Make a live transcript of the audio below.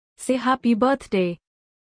Say happy birthday.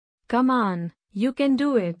 Come on, you can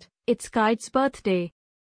do it. It's Kite's birthday.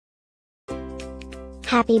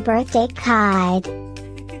 Happy birthday, Kite.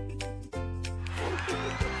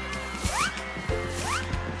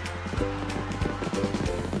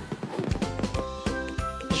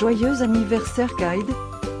 Joyeux anniversaire, Kite.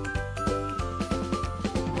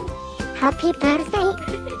 Happy birthday,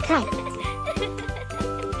 Kite.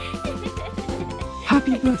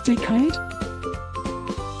 Happy birthday, Kite.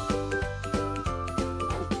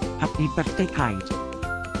 Happy birthday, Kite.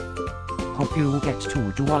 Hope you get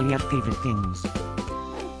to do all your favorite things.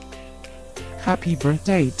 Happy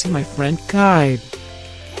birthday to my friend Kite.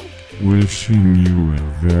 Wishing you a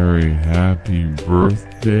very happy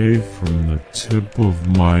birthday from the tip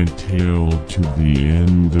of my tail to the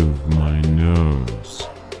end of my nose.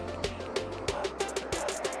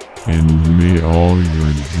 And may all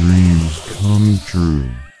your dreams come true.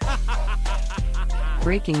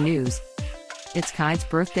 Breaking news. It's Kite's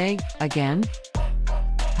birthday, again?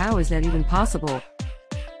 How is that even possible?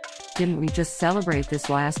 Didn't we just celebrate this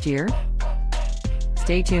last year?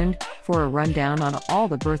 Stay tuned for a rundown on all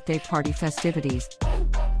the birthday party festivities.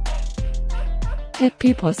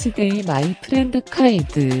 Happy birthday, my friend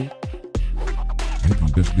Kite.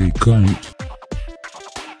 Happy birthday, Kite.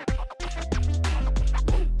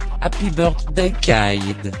 Happy birthday,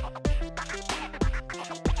 Kite.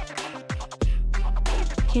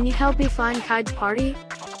 Can you help me find Kite's party?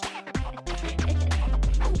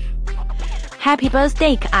 Happy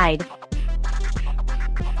birthday, Kite.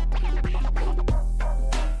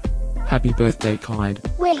 Happy birthday, Kite.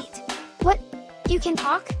 Wait, what? You can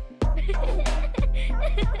talk?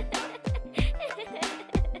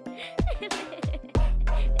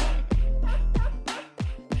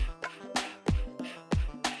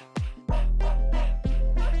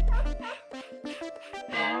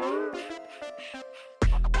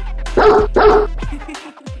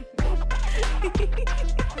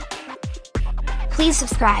 Please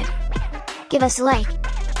subscribe, give us a like,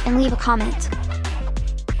 and leave a comment.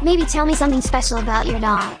 Maybe tell me something special about your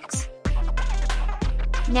dogs.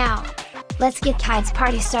 Now, let's get Kite's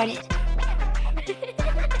party started.